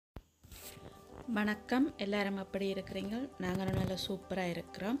வணக்கம், எல்லாரும் எப்படி இருக்கிறீங்க? நாங்கள் நல்லா சூப்பராக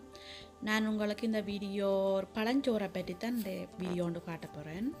இருக்கிறோம். நான் உங்களுக்கு இந்த வீடியோ ஒரு பழஞ்சோறை பற்றி தான் இந்த வீடியோ ஒன்று காட்ட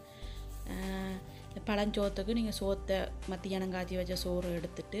போகிறேன். இந்த பழஞ்சோத்துக்கு நீங்கள் சோத்தை மத்தியானம் காய்ச்சி வச்ச சோறு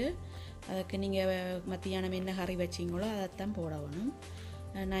எடுத்துட்டு அதுக்கு நீங்கள் மத்தியானம் என்ன கறி வச்சிங்களோ அதைத்தான் போடணும்.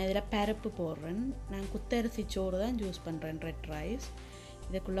 நான் இதில் பருப்பு போடுறேன். நான் குத்தரிசி சோறு தான் யூஸ் பண்ணுறேன், ரெட் ரைஸ்.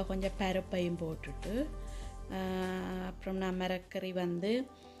 இதுக்குள்ளே கொஞ்சம் பருப்பையும் போட்டுட்டு அப்புறம் நான் மிரக்கறி வந்து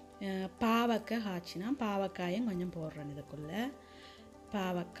பாவக்காய் காய்ச்சினா பாவக்காயும் கொஞ்சம் போடுறேன். இதுக்குள்ளே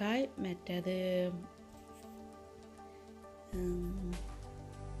பாவக்காய் மற்றது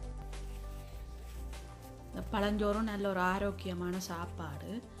இந்த பழஞ்சோறும் நல்ல ஒரு ஆரோக்கியமான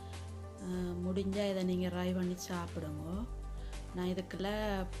சாப்பாடு. முடிஞ்சால் இதை நீங்கள் ட்ரை பண்ணி சாப்பிடுங்க. நான் இதுக்குள்ளே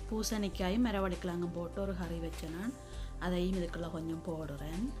பூசணிக்காயும் மரவள்ளிக்கிழங்கு போட்டு ஒரு கறி வச்சேன். நான் அதையும் இதுக்குள்ளே கொஞ்சம்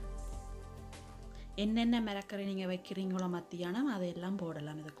போடுறேன். என்னென்ன மிரக்கறி நீங்கள் வைக்கிறீங்களோ மத்தியானம் அதையெல்லாம்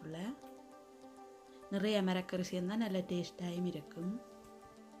போடலாம். இதுக்குள்ளே நிறைய மிரக்கறி சேர்ந்தால் நல்ல டேஸ்டாகவும் இருக்கும்.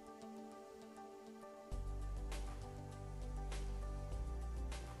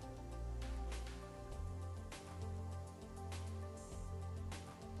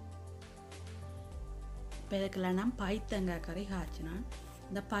 இப்போ இதுக்குள்ள நான் பைத்தங்காய் கறி காய்ச்சினான்.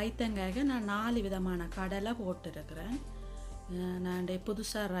 இந்த பைத்தங்காய்க்கு நான் 4 விதமான கடலை போட்டுருக்கிறேன். நான்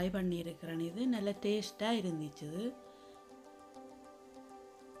புதுசாக ட்ரை பண்ணியிருக்கிறேன். இது நல்ல டேஸ்ட்டாக இருந்துச்சு.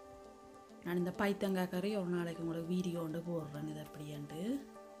 நான் இந்த பைத்தங்காய் கறி ஒரு நாளைக்கு உங்களுக்கு வீடியோ ஒன்று போடுறேன். இது அப்படின்ட்டு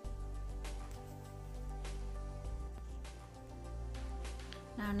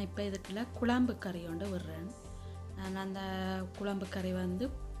நான் இப்போ இதுக்குள்ள குழம்பு கறி ஒன்று விடுறேன். நான் அந்த குழம்பு கறி வந்து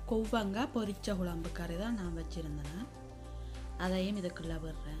கொவ்வங்காய் பொரிச்ச குழம்பு கறி தான் நான் வச்சுருந்தேன். அதையும் இதுக்குள்ளே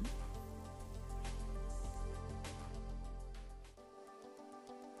விடுறேன்.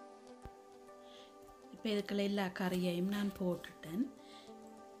 இப்போ இதுக்குள்ள எல்லா கறியையும் நான் போட்டுட்டேன்.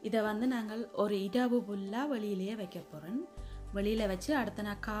 இதை வந்து நாங்கள் ஒரு இரவு ஃபுல்லாக வெளியிலேயே வைக்க போகிறேன். வெளியில் வச்சு அடுத்த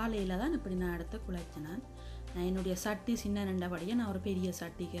நான் காலையில் தான் இப்படி நான் எடுத்து குழைச்சினேன். நான் என்னுடைய சட்டி சின்ன ரெண்டபடியாக நான் ஒரு பெரிய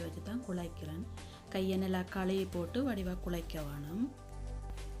சட்டிக்கை வச்சு தான் குழைக்கிறேன். கையை நல்லா கழுவி போட்டு வடிவாக குழைக்க வேணும்.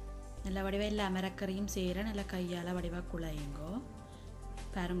 நல்லா வடிவாக எல்லா மிரக்கறியும் செய்கிறேன். நல்லா கையால் வடிவாக குழையுங்கோ.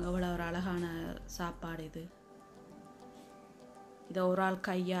 பாருங்க எவ்வளோ ஒரு அழகான சாப்பாடு இது. இதை ஒரு ஆள்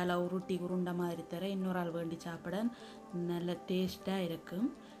கையால் உருட்டி உருண்டை மாதிரி தர இன்னொரு ஆள் வேண்டி சாப்பிட நல்ல டேஸ்ட்டாக இருக்கும்.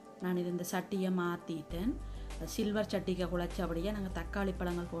 நான் இது இந்த சட்டியை மாற்றிட்டேன். சில்வர் சட்டிக்கு குழைச்சபடியாக நாங்கள் தக்காளி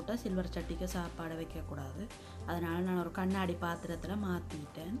பழங்கள் போட்டால் சில்வர் சட்டிக்கு சாப்பாடை வைக்கக்கூடாது. அதனால் நான் ஒரு கண்ணாடி பாத்திரத்தில்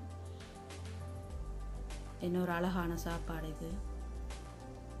மாற்றிட்டேன். இன்னொரு அழகான சாப்பாடு இது.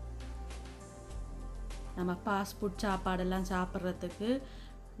 நம்ம ஃபாஸ்ட் ஃபுட் சாப்பாடெல்லாம் சாப்பிட்றதுக்கு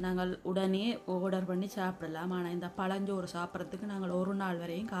நாங்கள் உடனே ஆர்டர் பண்ணி சாப்பிடலாம். ஆனால் இந்த பழஞ்சோறு சாப்பிட்றதுக்கு நாங்கள் ஒரு நாள்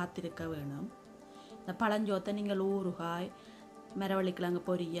வரையும் காத்திருக்க வேணும். இந்த பழஞ்சோத்தை நீங்கள் ஊறுகாய், மரவள்ளிக்கிழங்கு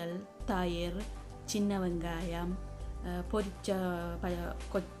பொரியல், தயிர், சின்ன வெங்காயம்,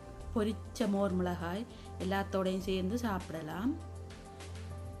 பொரிச்ச மோர் மிளகாய் எல்லாத்தோடையும் சேர்ந்து சாப்பிடலாம்.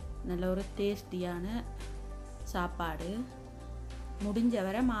 நல்ல ஒரு டேஸ்டியான சாப்பாடு. முடிஞ்ச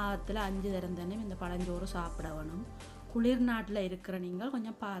வரை மாதத்தில் 5 தரம் தானே இந்த பழஞ்சோறு சாப்பிட வேணும். குளிர் நாட்டில் இருக்கிற நீங்கள்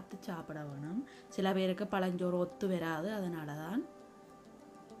கொஞ்சம் பார்த்து சாப்பிட வேணும். சில பேருக்கு பழஞ்சோறு ஒத்து வராது. அதனால தான்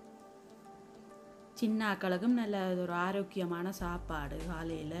சின்னாக்களுக்கும் நல்ல ஒரு ஆரோக்கியமான சாப்பாடு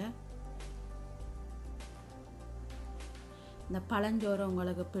காலையில். இந்த பழஞ்சோறு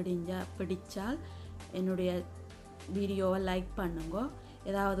உங்களுக்கு பிடிச்சால் என்னுடைய வீடியோவை லைக் பண்ணுங்க.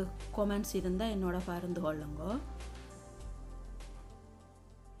 ஏதாவது கொமெண்ட்ஸ் இருந்தால் என்னோட பகிர்ந்து கொள்ளுங்க.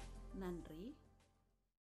 நன்றி.